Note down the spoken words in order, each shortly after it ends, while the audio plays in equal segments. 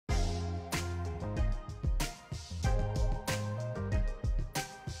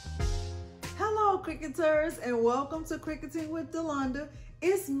Cricketers, and welcome to Cricketing with Delonda.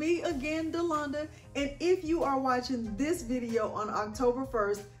 It's me again, Delonda, and if you are watching this video on October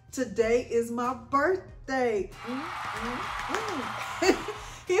 1st, today is my birthday.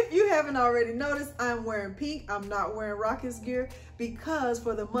 If you haven't already noticed, I'm wearing pink. I'm not wearing Rockets gear because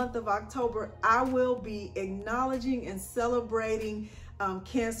for the month of October, I will be acknowledging and celebrating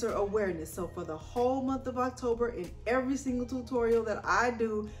cancer awareness. So for the whole month of October, in every single tutorial that I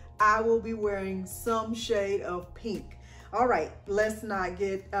do, I will be wearing some shade of pink. All right, let's not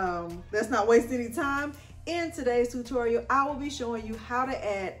waste any time. In today's tutorial, I will be showing you how to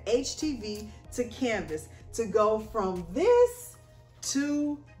add HTV to canvas to go from this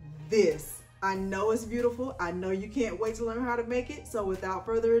to this. I know it's beautiful. I know you can't wait to learn how to make it. So without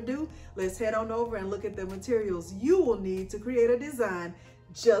further ado, let's head on over and look at the materials you will need to create a design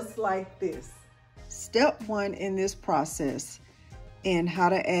just like this. Step one in this process in how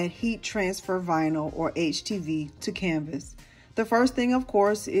to add heat transfer vinyl or HTV to canvas. The first thing, of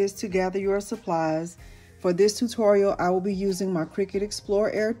course, is to gather your supplies. For this tutorial, I will be using my Cricut Explore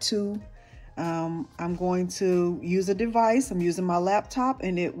Air 2. I'm going to use a device. I'm using my laptop,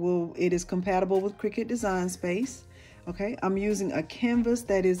 and it is compatible with Cricut Design Space. Okay, I'm using a canvas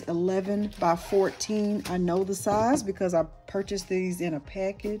that is 11 by 14. I know the size because I purchased these in a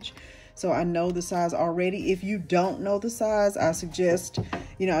package. So I know the size already. If you don't know the size, I suggest,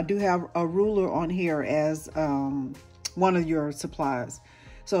 I do have a ruler on here as one of your supplies.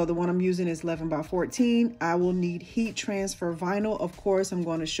 So the one I'm using is 11 by 14. I will need heat transfer vinyl. Of course, I'm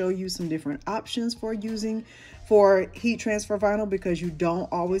going to show you some different options for heat transfer vinyl because you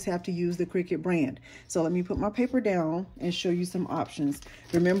don't always have to use the Cricut brand. So let me put my paper down and show you some options.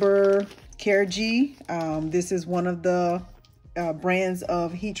 Remember CRICUT? This is one of the brands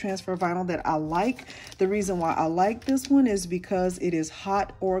of heat transfer vinyl that I like. The reason why I like this one is because it is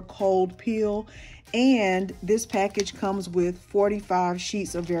hot or cold peel, and this package comes with 45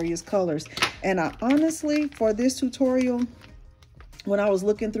 sheets of various colors. And I honestly, for this tutorial, when I was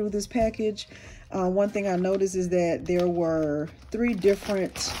looking through this package, one thing I noticed is that there were three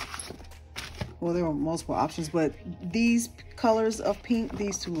different, well, there were multiple options, but these colors of pink,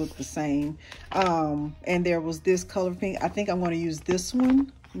 these two look the same. And there was this color of pink. I think I'm going to use this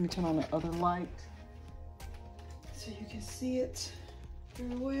one. Let me turn on the other light so you can see it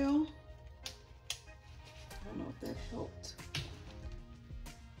very well. I don't know if that helped.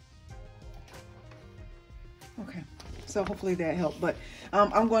 Okay, so hopefully that helped. But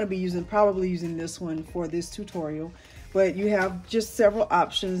I'm going to be probably using this one for this tutorial. But you have just several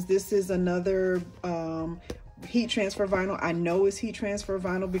options. This is another heat transfer vinyl. I know it's heat transfer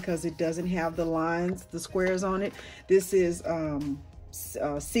vinyl because it doesn't have the lines, the squares on it. This is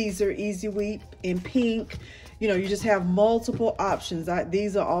Caesar Easy Weep in pink. You just have multiple options.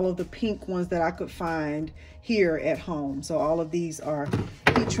 These are all of the pink ones that I could find here at home. So all of these are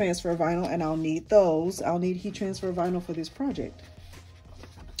heat transfer vinyl, and I'll need those. I'll need heat transfer vinyl for this project.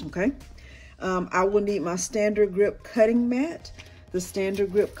 Okay. I will need my standard grip cutting mat. The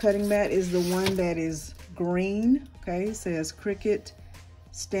standard grip cutting mat is the one that is green. Okay, it says Cricut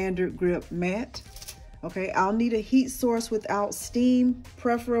standard grip mat. Okay, I'll need a heat source without steam,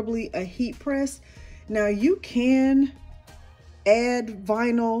 preferably a heat press. Now you can add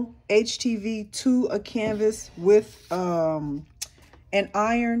vinyl HTV to a canvas with an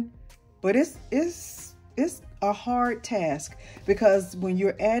iron, but it's a hard task because when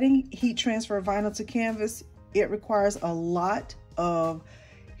you're adding heat transfer vinyl to canvas, it requires a lot of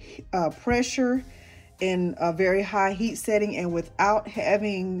pressure in a very high heat setting, and without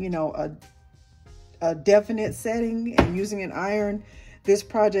having a definite setting and using an iron, this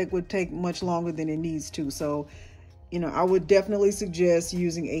project would take much longer than it needs to. So I would definitely suggest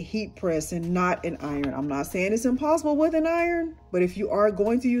using a heat press and not an iron. I'm not saying it's impossible with an iron, but if you are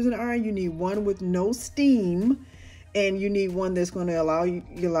going to use an iron, you need one with no steam, and you need one that's going to allow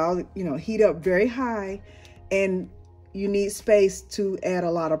heat up very high, and you need space to add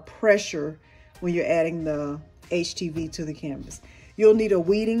a lot of pressure when you're adding the HTV to the canvas. You'll need a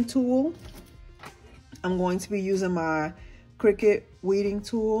weeding tool. I'm going to be using my Cricut weeding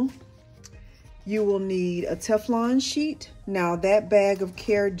tool. You will need a Teflon sheet. Now that bag of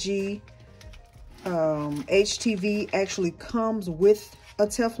CRICUT HTV actually comes with a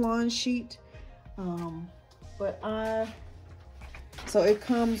Teflon sheet. So it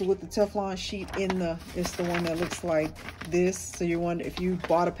comes with the Teflon sheet it's the one that looks like this. So you wonder if you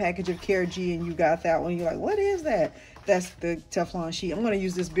bought a package of CRICUT and you got that one, you're like, what is that? That's the Teflon sheet. I'm going to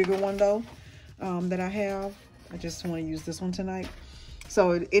use this bigger one though, that I have. I just want to use this one tonight.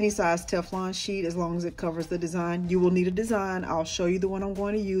 So any size Teflon sheet, as long as it covers the design. You will need a design. I'll show you the one I'm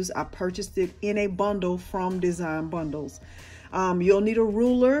going to use. I purchased it in a bundle from Design Bundles. You'll need a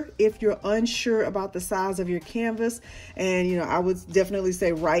ruler if you're unsure about the size of your canvas. And, you know, I would definitely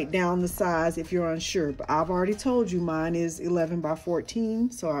say write down the size if you're unsure. But I've already told you mine is 11 by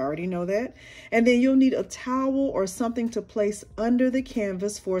 14, so I already know that. And then you'll need a towel or something to place under the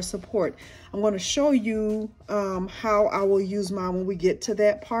canvas for support. I'm going to show you how I will use mine when we get to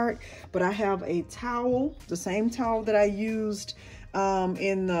that part. But I have a towel, the same towel that I used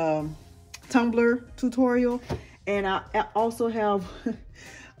in the tumbler tutorial. And I also have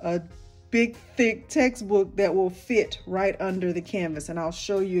a big, thick textbook that will fit right under the canvas. And I'll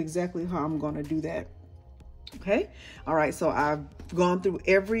show you exactly how I'm going to do that. Okay. All right. So I've gone through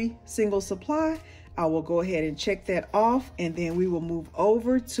every single supply. I will go ahead and check that off. And then we will move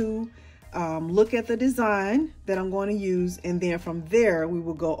over to look at the design that I'm going to use. And then from there, we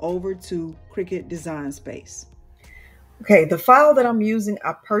will go over to Cricut Design Space. Okay, the file that I'm using,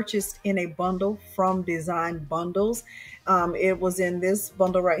 I purchased in a bundle from Design Bundles. It was in this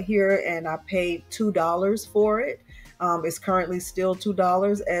bundle right here, and I paid $2 for it. It's currently still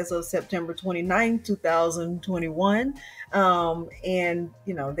 $2 as of September 29, 2021. And,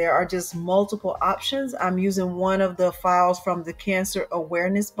 you know, there are just multiple options. I'm using one of the files from the Cancer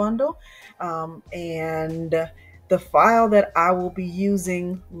Awareness Bundle. And the file that I will be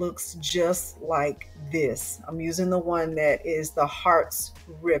using looks just like this. I'm using the one that is the hearts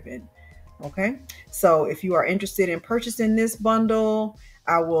ribbon. Okay, so if you are interested in purchasing this bundle,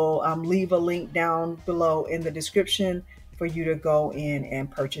 I will leave a link down below in the description for you to go in and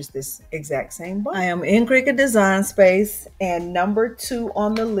purchase this exact same bundle. I am in Cricut Design Space, and number 2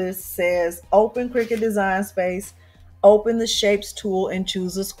 on the list says open Cricut Design Space, open the Shapes tool and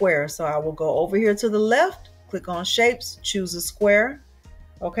choose a square. So I will go over here to the left, click on Shapes, choose a square.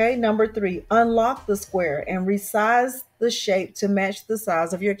 Okay, number 3, unlock the square and resize the shape to match the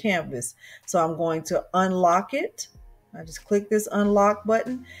size of your canvas. So I'm going to unlock it. I just click this unlock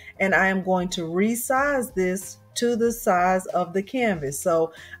button, and I am going to resize this to the size of the canvas.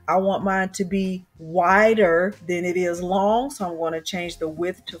 So I want mine to be wider than it is long. So I'm going to change the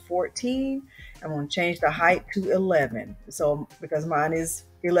width to 14. I'm going to change the height to 11. So because mine is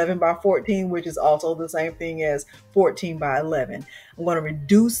 11 by 14, which is also the same thing as 14 by 11. I'm going to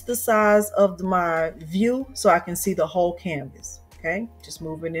reduce the size of my view so I can see the whole canvas. Okay, just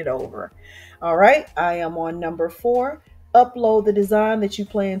moving it over. All right, I am on number 4. Upload the design that you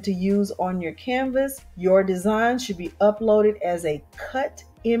plan to use on your canvas. Your design should be uploaded as a cut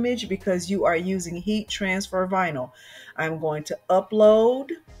image because you are using heat transfer vinyl. I'm going to upload.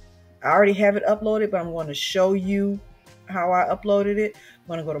 I already have it uploaded, but I'm going to show you how I uploaded it. I'm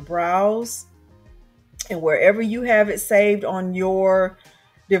going to go to Browse, and wherever you have it saved on your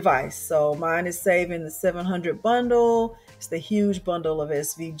device. So mine is saved in the 700 bundle. It's the huge bundle of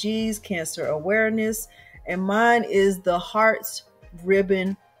SVGs, Cancer Awareness, and mine is the Hearts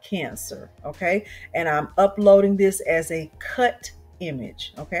Ribbon Cancer. Okay, and I'm uploading this as a cut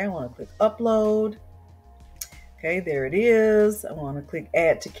image. Okay, I want to click Upload. Okay, there it is. I want to click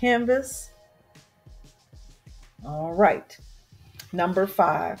Add to Canvas. All right, number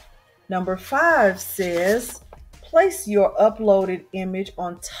 5. Number 5 says, place your uploaded image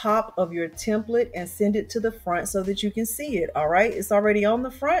on top of your template and send it to the front so that you can see it. All right, it's already on the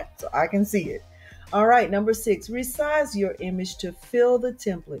front, so I can see it. All right, number 6, resize your image to fill the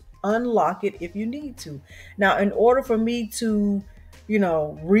template. Unlock it if you need to. Now, in order for me to, you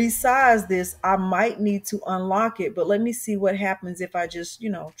know, resize this, I might need to unlock it, but let me see what happens if I just, you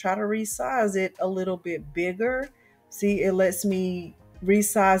know, try to resize it a little bit bigger. See, it lets me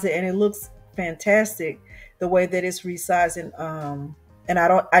resize it, and it looks fantastic the way that it's resizing. And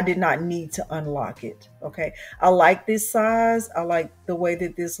I did not need to unlock it. Okay, I like this size. I like the way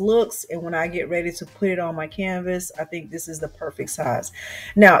that this looks, and when I get ready to put it on my canvas, I think this is the perfect size.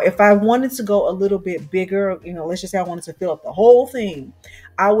 Now, if I wanted to go a little bit bigger, you know, let's just say I wanted to fill up the whole thing,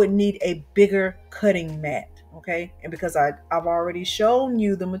 I would need a bigger cutting mat. Okay, and because I've already shown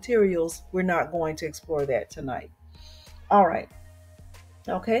you the materials, we're not going to explore that tonight. All right.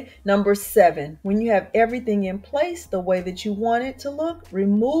 Okay, number 7, when you have everything in place the way that you want it to look,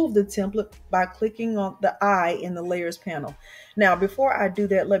 remove the template by clicking on the eye in the layers panel. Now, before I do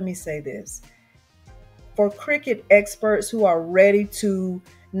that, let me say this. For Cricut experts who are ready to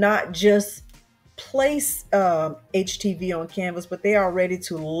not just place HTV on canvas, but they are ready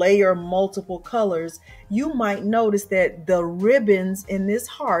to layer multiple colors, you might notice that the ribbons in this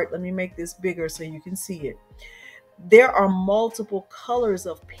heart, let me make this bigger so you can see it. there are multiple colors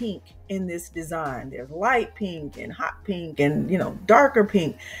of pink in this design. There's light pink and hot pink and, you know, darker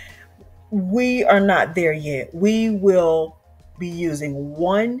pink. We are not there yet. We will be using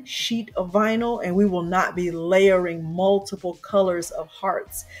one sheet of vinyl, and we will not be layering multiple colors of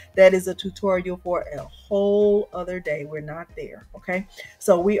hearts. That is a tutorial for a whole other day. We're not there. Okay.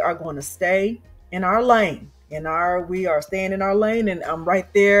 So we are going to stay in our lane. We are staying in our lane, and I'm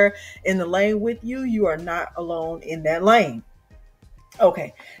right there in the lane with you. You are not alone in that lane.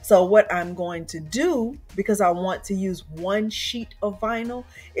 Okay, so what I'm going to do, because I want to use one sheet of vinyl,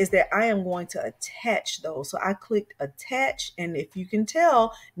 is that I am going to attach those. So I clicked attach, and if you can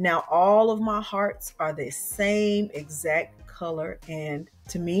tell, now all of my hearts are the same exact color, and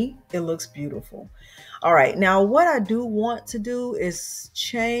to me, it looks beautiful. All right, now what I do want to do is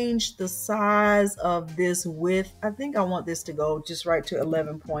change the size of this width. I think I want this to go just right to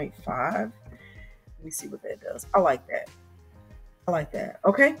 11.5. Let me see what that does. I like that. I like that.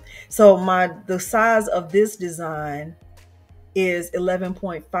 Okay, so the size of this design is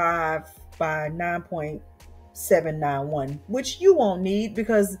 11.5 by 9.791, which you won't need,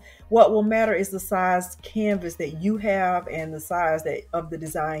 because what will matter is the size canvas that you have and the size of the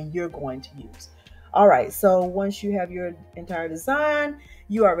design you're going to use. All right, so once you have your entire design,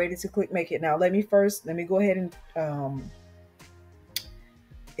 you are ready to click make it. Now let me go ahead and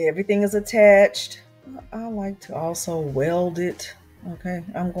everything is attached. I like to also weld it. Okay,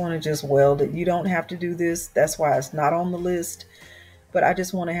 I'm going to just weld it. You don't have to do this. That's why it's not on the list. But I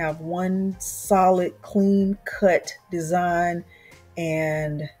just want to have one solid, clean cut design,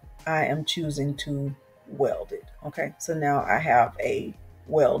 and I am choosing to weld it. Okay, so now I have a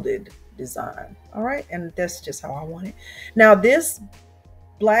welded design. All right, and that's just how I want it. Now this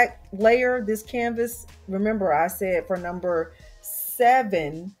black layer, this canvas, remember I said for number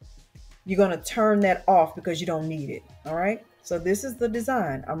 7, you're going to turn that off because you don't need it. All right, so this is the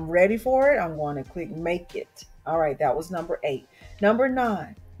design. I'm ready for it. I'm going to click make it. All right, that was number 8. Number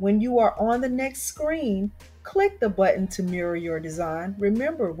 9, when you are on the next screen, click the button to mirror your design.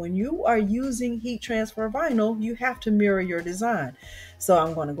 Remember, when you are using heat transfer vinyl, you have to mirror your design. So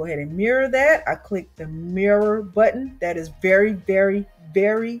I'm going to go ahead and mirror that. I click the mirror button. That is very, very,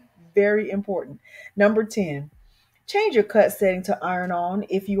 very, very important. Number 10, change your cut setting to iron on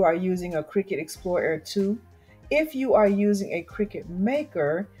if you are using a Cricut Explore Air 2. If you are using a Cricut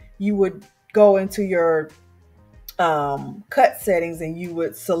Maker, you would go into your cut settings and you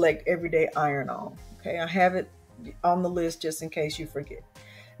would select everyday iron on. Okay, I have it on the list just in case you forget.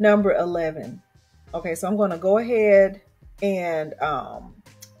 Number 11. Okay, so I'm going to go ahead and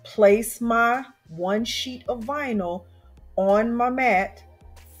place my one sheet of vinyl on my mat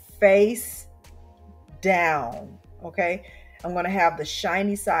face down. Okay, I'm going to have the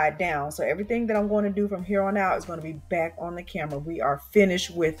shiny side down. So everything that I'm going to do from here on out is going to be back on the camera. We are finished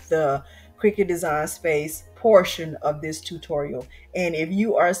with the Cricut Design Space portion of this tutorial. And if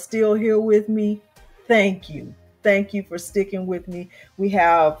you are still here with me, thank you. Thank you for sticking with me. We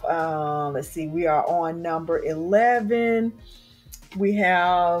have, let's see, we are on number 11. We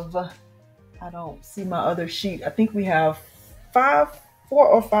have, I don't see my other sheet. I think we have 4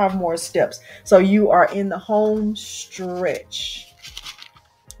 or 5 more steps. So you are in the home stretch.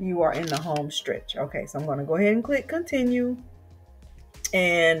 You are in the home stretch. Okay, so I'm going to go ahead and click continue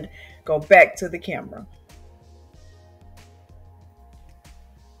and go back to the camera.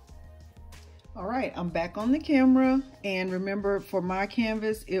 All right, I'm back on the camera, and remember for my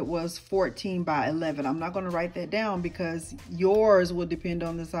canvas, it was 14 by 11. I'm not going to write that down because yours will depend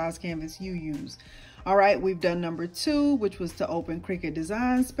on the size canvas you use. All right, we've done number 2, which was to open Cricut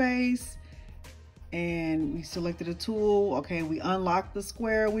Design Space, and we selected a tool. Okay, we unlocked the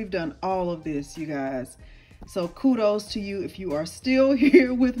square. We've done all of this, you guys. So kudos to you if you are still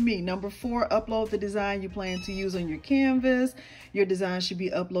here with me. Number 4, upload the design you plan to use on your canvas. Your design should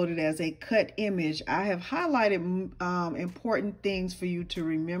be uploaded as a cut image. I have highlighted important things for you to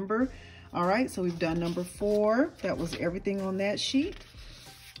remember. All right, so we've done number 4. That was everything on that sheet.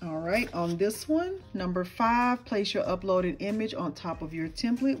 All right, on this one, number 5, place your uploaded image on top of your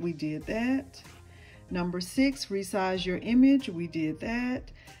template. We did that. Number 6, resize your image. We did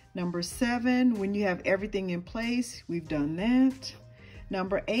that. Number 7, when you have everything in place, we've done that.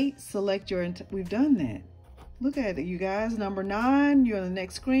 Number 8, select your, we've done that. Look at it, you guys. Number 9, you're on the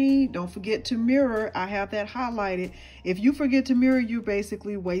next screen. Don't forget to mirror. I have that highlighted. If you forget to mirror, you're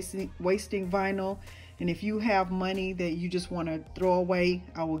basically wasting vinyl. And if you have money that you just want to throw away,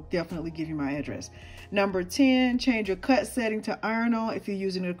 I will definitely give you my address. Number 10, change your cut setting to iron on if you're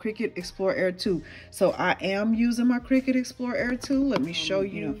using a Cricut Explore Air 2. So I am using my Cricut Explore Air 2. Let me show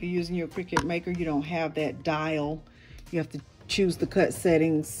you. If you're using your Cricut Maker, you don't have that dial You have to choose the cut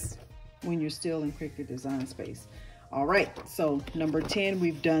settings when you're still in Cricut Design Space. All right, so number 10,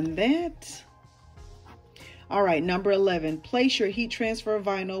 we've done that. All right, number 11, place your heat transfer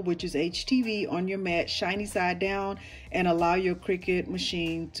vinyl, which is HTV, on your mat, shiny side down, and allow your Cricut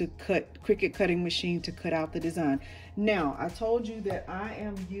cutting machine to cut out the design. Now, I told you that I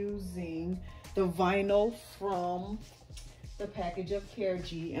am using the vinyl from the package of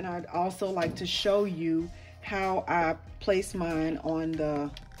CareG, and I'd also like to show you how I place mine on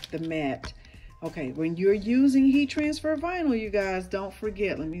the mat. Okay, when you're using heat transfer vinyl, you guys, don't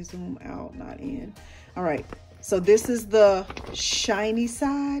forget, let me zoom out, not in. All right, so this is the shiny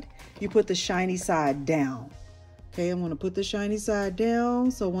side. You put the shiny side down. Okay, I'm gonna put the shiny side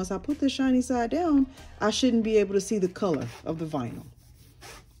down. So once I put the shiny side down, I shouldn't be able to see the color of the vinyl.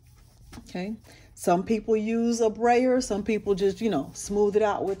 Okay, some people use a brayer, some people just, you know, smooth it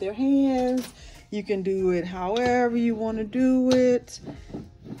out with their hands. You can do it however you want to do it.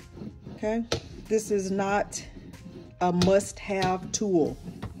 Okay, this is not a must-have tool.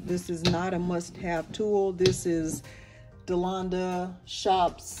 This is not a must-have tool. This is Delonda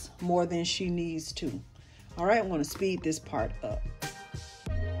shops more than she needs to. All right, I want to speed this part up.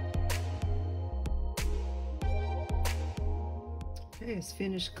 Okay, it's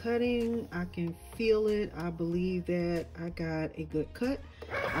finished cutting. I can feel it. I believe that I got a good cut.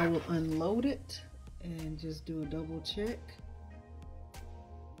 I will unload it and just do a double check.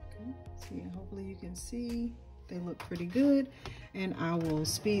 Okay, see, hopefully you can see they look pretty good. And I will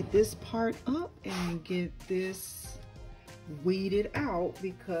speed this part up and get this weeded out,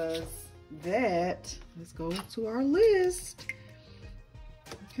 because that, let's go to our list.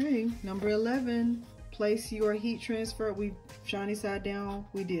 Okay, number 11, place your heat transfer. We shiny side down,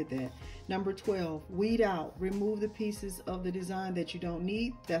 we did that. Number 12, weed out, remove the pieces of the design that you don't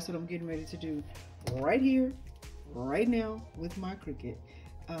need. That's what I'm getting ready to do right here, right now, with my Cricut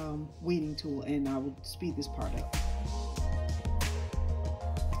weeding tool, and I will speed this part up.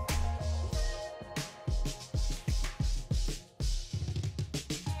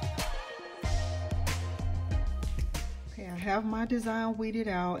 Okay, I have my design weeded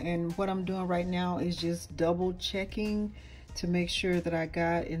out, and what I'm doing right now is just double checking to make sure that I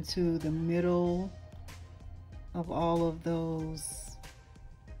got into the middle of all of those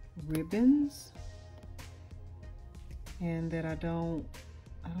ribbons, and that I don't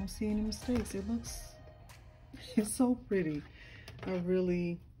see any mistakes. It's so pretty. I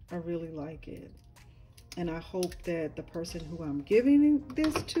really like it, and I hope that the person who I'm giving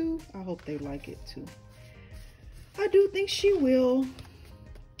this to, I hope they like it too. I do think she will.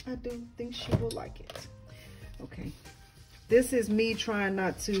 I do think she will like it. Okay, this is me trying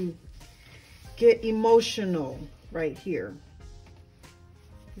not to get emotional right here.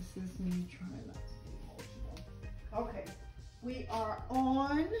 This is me trying not to be emotional. Okay, we are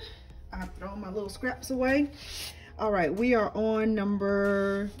on, I've thrown my little scraps away. All right, we are on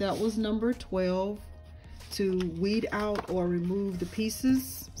that was number 12, to weed out or remove the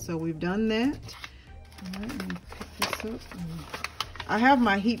pieces. So we've done that. All right, let me pick this up. I have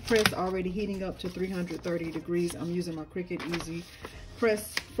my heat press already heating up to 330 degrees. I'm using my Cricut Easy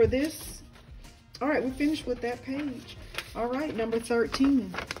Press for this. All right, we're finished with that page. All right, number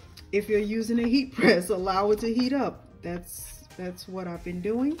 13. If you're using a heat press, allow it to heat up. That's what I've been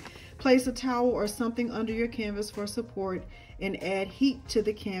doing. Place a towel or something under your canvas for support and add heat to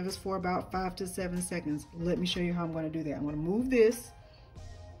the canvas for about 5 to 7 seconds. Let me show you how I'm going to do that. I'm going to move this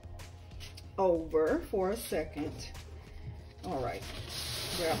over for a second. All right,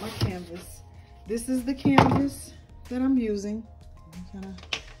 grab my canvas. This is the canvas that I'm using. I'm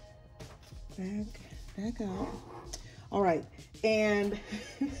kind of back out. All right, and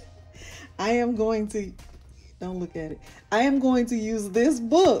I am going to, don't look at it. I am going to use this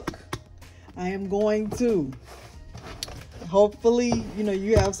book. I am going to, hopefully, you know,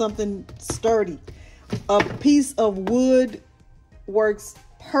 you have something sturdy. A piece of wood works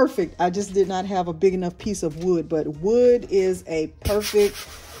perfect. I just did not have a big enough piece of wood, but wood is a perfect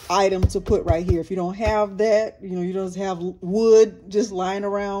item to put right here. If you don't have that, you know, you don't have wood just lying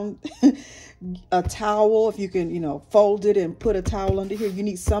around, a towel, if you can, you know, fold it and put a towel under here. You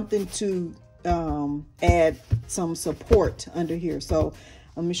need something to add some support under here. So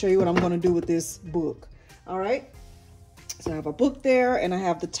let me show you what I'm going to do with this book. All right, so I have a book there, and I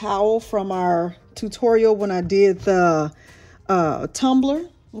have the towel from our tutorial when I did the tumbler.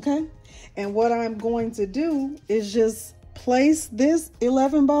 Okay, and what I'm going to do is just place this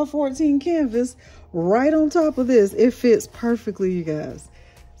 11 by 14 canvas right on top of this. It fits perfectly, you guys.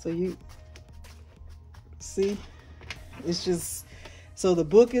 So you see, it's just, so the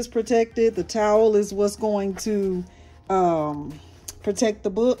book is protected. The towel is what's going to protect the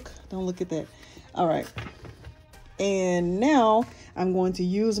book. Don't look at that. All right. And now I'm going to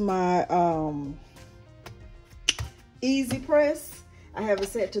use my Easy Press. I have it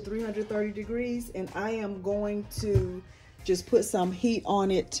set to 330 degrees, and I am going to just put some heat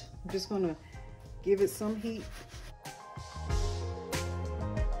on it. I'm just going to give it some heat.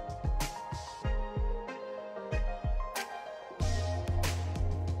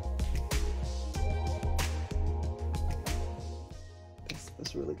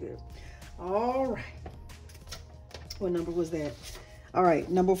 That's really good. All right. What number was that? All right,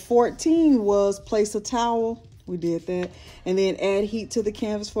 number 14 was place a towel. We did that. And then add heat to the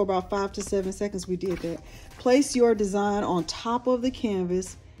canvas for about 5 to 7 seconds. We did that. Place your design on top of the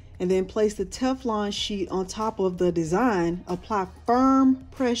canvas and then place the Teflon sheet on top of the design. Apply firm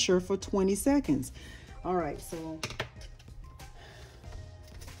pressure for 20 seconds. All right, so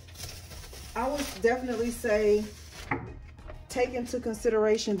I would definitely say take into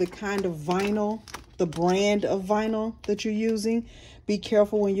consideration the kind of vinyl, the brand of vinyl that you're using. Be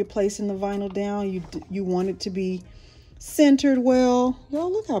careful when you're placing the vinyl down. You want it to be centered well.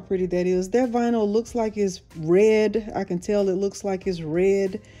 Y'all, look how pretty that is. That vinyl looks like it's red. I can tell it looks like it's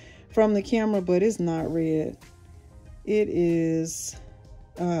red from the camera, but it's not red. It is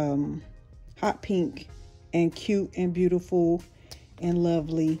hot pink and cute and beautiful and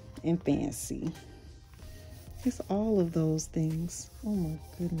lovely and fancy. It's all of those things. Oh my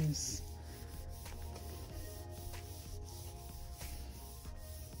goodness.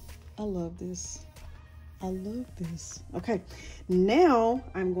 I love this. I love this. Okay, now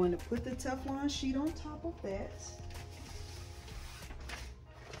I'm going to put the Teflon sheet on top of that.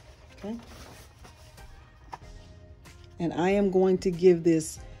 Okay. And I am going to give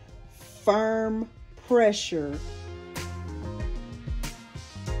this firm pressure.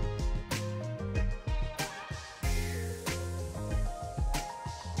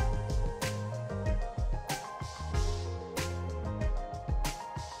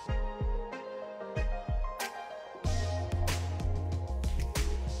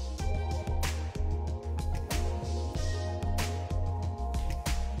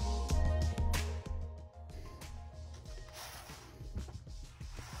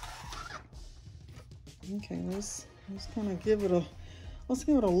 Okay, let's kind of give it a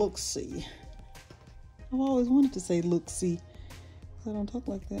look-see. I've always wanted to say look-see. I don't talk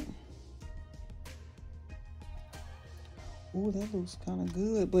like that. Oh, that looks kind of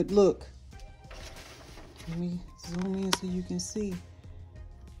good. But look, let me zoom in so you can see.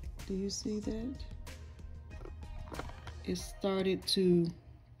 Do you see that? It started to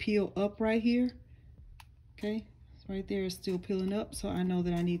peel up right here. Okay, right there is still peeling up, so I know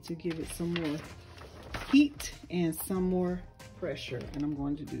that I need to give it some more heat and some more pressure, and I'm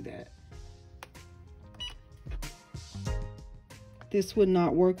going to do that. This would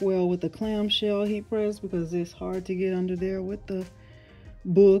not work well with the clamshell heat press because it's hard to get under there with the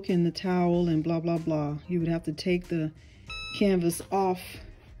book and the towel and blah blah blah. You would have to take the canvas off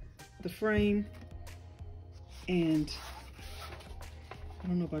the frame, and I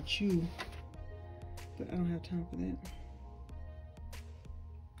don't know about you, but I don't have time for that.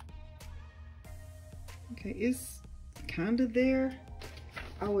 Okay, it's kind of there.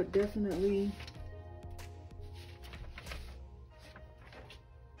 I would definitely,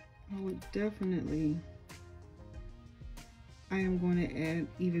 I am going to add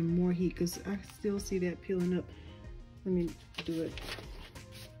even more heat because I still see that peeling up. Let me do it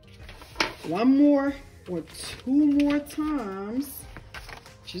one more or two more times,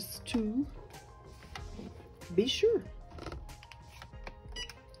 just to be sure.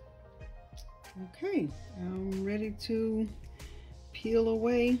 Okay, I'm ready to peel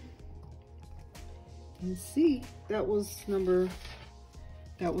away and see. That was number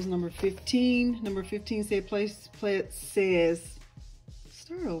 15. Number 15 says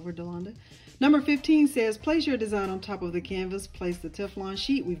start over, Delonda. Number 15 says place your design on top of the canvas, place the Teflon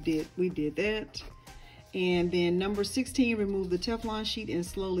sheet. We did that. And then number 16, remove the Teflon sheet and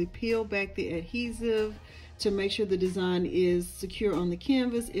slowly peel back the adhesive to make sure the design is secure on the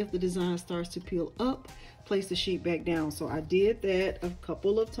canvas. If the design starts to peel up, place the sheet back down. So I did that a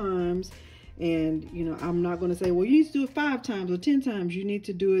couple of times, and you know, I'm not going to say, well, you need to do it 5 times or 10 times. You need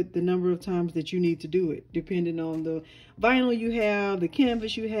to do it the number of times that you need to do it, depending on the vinyl you have, the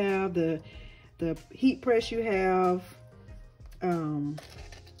canvas you have, the heat press you have.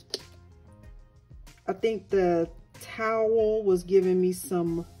 I think the towel was giving me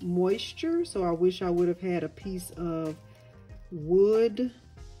some moisture, so I wish I would have had a piece of wood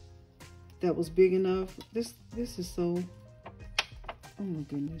that was big enough. This is so, oh my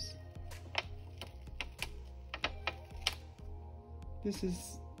goodness. This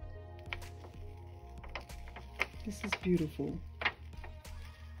is beautiful.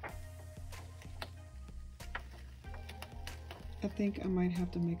 I think I might have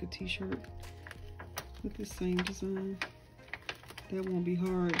to make a t-shirt with the same design. That won't be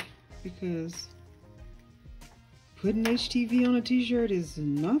hard because putting HTV on a t-shirt is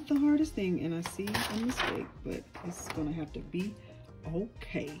not the hardest thing, and I see a mistake, but it's gonna have to be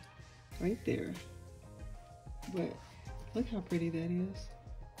okay right there. But look how pretty that is.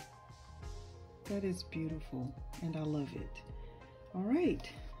 That is beautiful, and I love it. All right,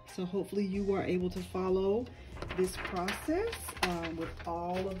 so hopefully you are able to follow this process with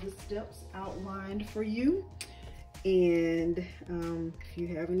all of the steps outlined for you. And if you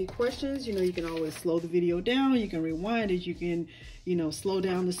have any questions, you know, you can always slow the video down, you can rewind it, you can, you know, slow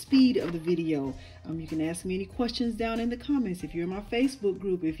down the speed of the video. You can ask me any questions down in the comments. If you're in my Facebook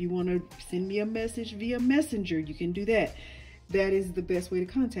group, if you want to send me a message via Messenger, you can do that. That is the best way to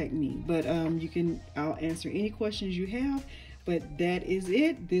contact me. But I'll answer any questions you have. But that is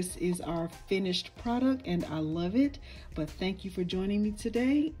it. This is our finished product, and I love it. But thank you for joining me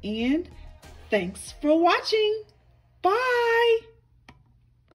today, and thanks for watching. Bye.